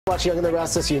Watch Young and the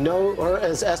Restless, you know her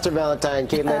as Esther Valentine,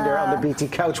 Kate Linder on the BT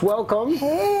couch. Welcome.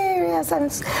 Hey, yes, I'm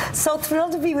so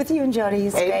thrilled to be with you and Jody.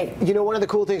 It's great. You know, one of the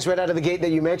cool things right out of the gate that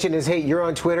you mentioned is, hey, you're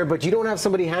on Twitter, but you don't have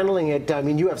somebody handling it. I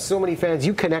mean, you have so many fans,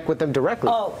 you connect with them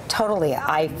directly. Oh, totally.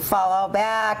 I follow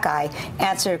back, I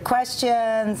answer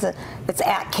questions. It's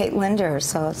at Kate Linder,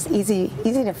 so it's easy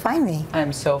to find me.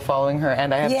 I'm so following her,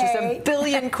 and I have just a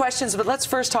billion questions, but let's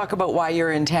first talk about why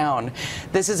you're in town.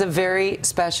 This is a very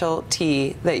special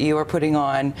tea that you are putting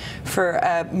on for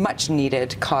a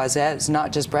much-needed cause. It's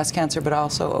not just breast cancer, but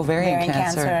also ovarian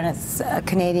cancer. And it's a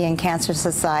Canadian Cancer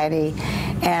Society.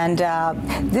 And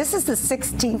this is the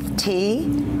 16th tea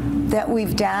that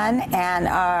we've done,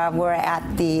 and we're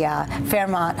at the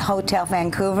Fairmont Hotel,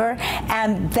 Vancouver,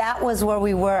 and that was where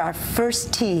we were, our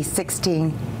first tea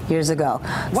 16 years ago.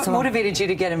 What motivated you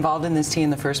to get involved in this tea in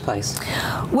the first place?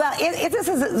 Well, this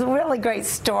is a really great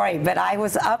story, but I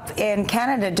was up in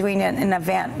Canada doing an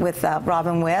event with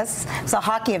Robin Wiss. It's a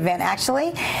hockey event,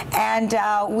 actually, and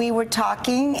we were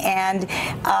talking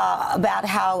about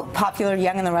how popular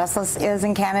Young and the Restless is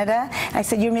in Canada. And I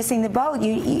said, you're missing the boat.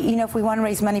 You know, if we want to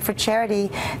raise money for charity,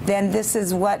 then this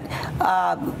is what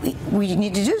we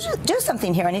need to do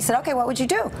something here. And he said, okay, what would you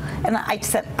do? And I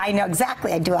said, I know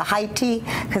exactly. I do a high tea,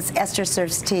 because Esther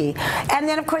serves tea. And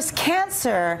then, of course,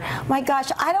 cancer. My gosh,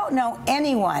 I don't know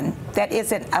anyone that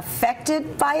isn't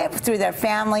affected by it through their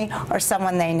family or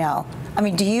someone they know. I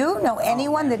mean, do you know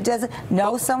anyone that doesn't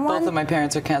know someone? Both of my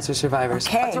parents are cancer survivors.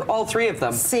 Okay. All three of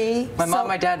them. See? My mom,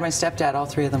 my dad, my stepdad, all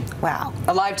three of them. Wow.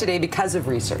 Alive today because of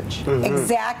research. Mm-hmm.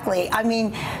 Exactly. I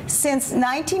mean, since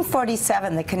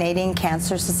 1947, the Canadian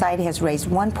Cancer Society has raised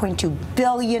 $1.2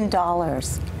 billion.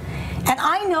 And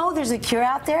I know there's a cure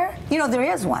out there. You know, there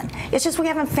is one. It's just we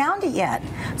haven't found it yet.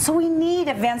 So we need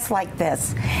events like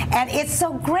this. And it's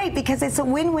so great because it's a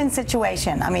win-win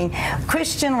situation. I mean,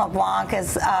 Christian LeBlanc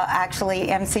is actually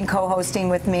emceeing, co-hosting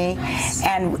with me.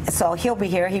 And so he'll be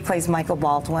here. He plays Michael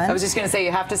Baldwin. I was just going to say,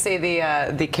 you have to say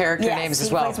the character names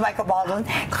as well. He plays Michael Baldwin.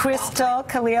 Crystal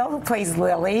Khalil, who plays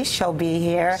Lily, she'll be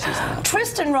here.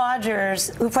 Tristan Rogers,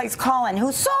 who plays Colin,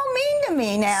 who's so mean to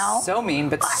me now. So mean,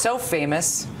 but so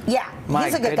famous. Yeah,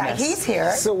 he's a good guy. He's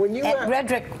here. So when you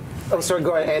Redrick. Oh, sorry,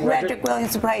 go ahead. And Redrick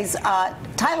Williams plays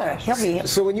Tyler. He'll be here.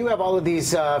 So when you have all of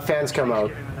these fans come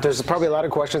out, there's probably a lot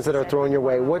of questions that are thrown your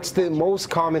way. What's the most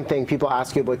common thing people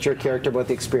ask you about your character, about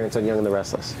the experience on Young and the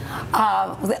Restless?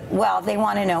 Well, they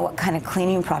want to know what kind of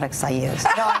cleaning products I use.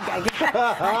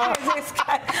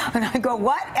 And I go,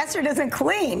 what? Esther doesn't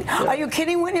clean. Yeah. Are you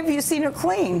kidding? When have you seen her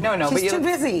clean? No, She's but too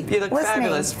busy. You look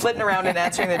fabulous, flitting around and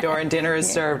answering the door, and dinner is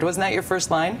served. Wasn't that your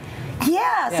first line?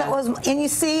 Yes, it was. And you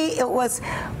see, it was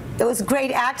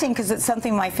great acting because it's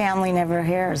something my family never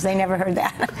hears. They never heard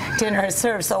that dinner is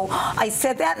served. So I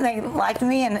said that, and they liked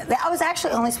me. And I was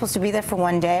actually only supposed to be there for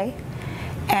one day.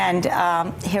 And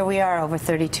here we are over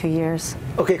 32 years.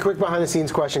 Okay, quick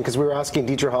behind-the-scenes question, because we were asking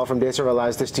Dietrich Hall from Days of Our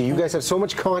Lives this too. You guys have so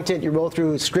much content. You roll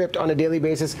through script on a daily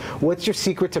basis. What's your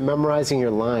secret to memorizing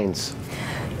your lines?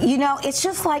 You know, it's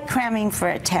just like cramming for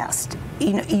a test.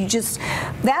 You know,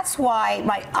 that's why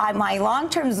my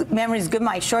long-term memory is good.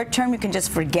 My short-term, you can just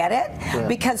forget it,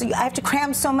 because I have to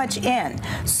cram so much in.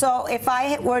 So if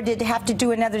I were to have to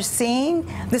do another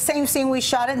scene, the same scene we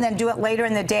shot it, and then do it later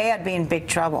in the day, I'd be in big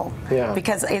trouble. Yeah.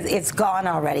 Because it's gone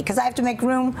already, because I have to make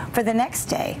room for the next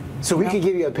day. So we could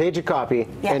give you a page of copy,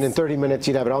 and in 30 minutes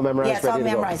you'd have it all memorized, ready to go. Yes, I'll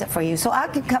memorize it for you. So I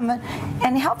can come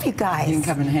and help you guys. You can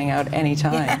come and hang out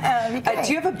anytime. Yeah,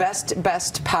 do you have a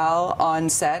best pal on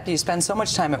set? Do you spend so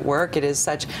much time at work? It is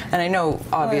such, and I know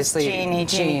obviously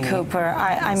Jeannie Cooper.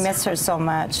 I miss her so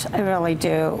much. I really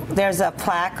do. There's a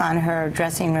plaque on her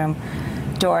dressing room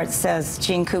door. It says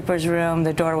Jean Cooper's room.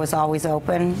 The door was always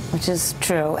open, which is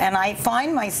true. And I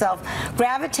find myself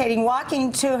gravitating,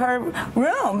 walking to her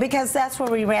room, because that's where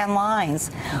we ran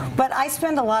lines. But I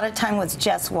spend a lot of time with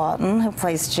Jess Walton, who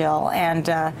plays Jill,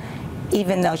 and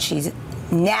even though she's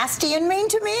nasty and mean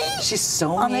to me, she's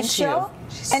so on mean this show.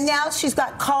 And now she's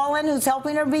got Colin, who's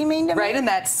helping her be mean to me. Right, and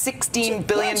that $16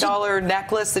 billion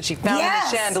necklace that she found in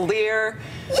the chandelier.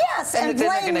 Yes, and then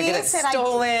they're going to get it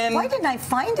stolen. Why didn't I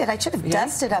find it? I should have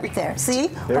dusted up there. See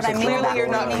what I mean? Clearly you're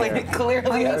not clean.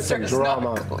 Clearly Esther's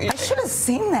not clean. I should have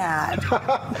seen that.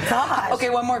 Gosh. Okay,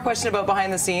 one more question about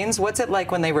behind the scenes. What's it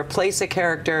like when they replace a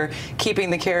character, keeping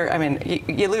the character? I mean,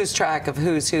 you lose track of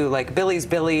who's who. Like Billy's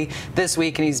Billy this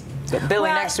week, and he's Billy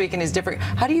next week, and he's different.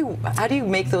 How do you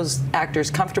make those actors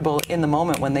comfortable in the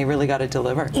moment when they really got to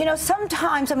deliver? You know,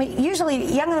 sometimes, I mean, usually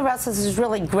Young and the Restless is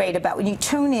really great about when you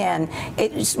tune in,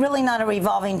 it it's really not a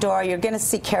revolving door. You're going to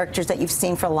see characters that you've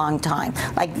seen for a long time,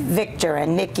 like Victor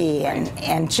and Nikki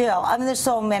and Jill. I mean, there's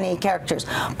so many characters.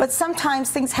 But sometimes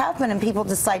things happen and people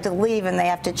decide to leave and they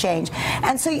have to change.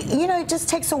 And so, you know, it just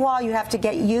takes a while. You have to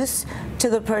get used to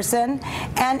the person.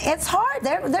 And it's hard.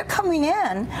 They're coming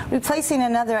in, replacing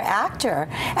another actor,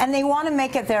 and they want to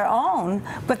make it their own,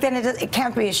 but then it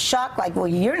can't be a shock like, well,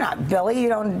 you're not Billy. You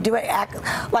don't do it.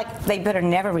 Like, they better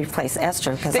never replace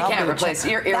Esther. They can't replace.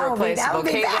 You're irreplaceable.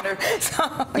 Okay, Linder.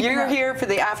 So, you're here for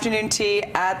the afternoon tea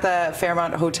at the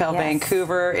Fairmont Hotel,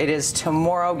 Vancouver. It is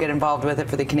tomorrow. Get involved with it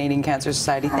for the Canadian Cancer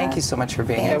Society. Thank you so much for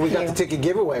being here. And we got the ticket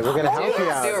giveaway. We're going to help you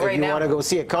out. Do it right if you now. want to go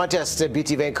see it, contest at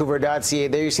btvancouver.ca.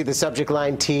 There you see the subject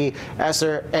line tea.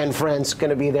 Esther and friends going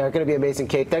to be there. Going to be amazing.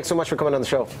 Kate, thanks so much for coming on the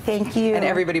show. Thank you. And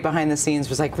everybody behind the scenes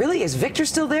was like, really? Is Victor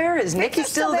still there? Is Nikki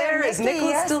still there? Is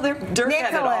Nicholas still there? Dirk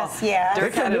had it all. Yeah.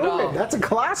 Dirk had it all. That's a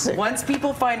classic. Once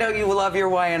people find out you love your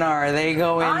Y&R, they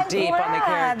go in deep on the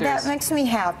characters. That makes me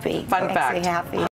happy. Fun fact. Makes me happy.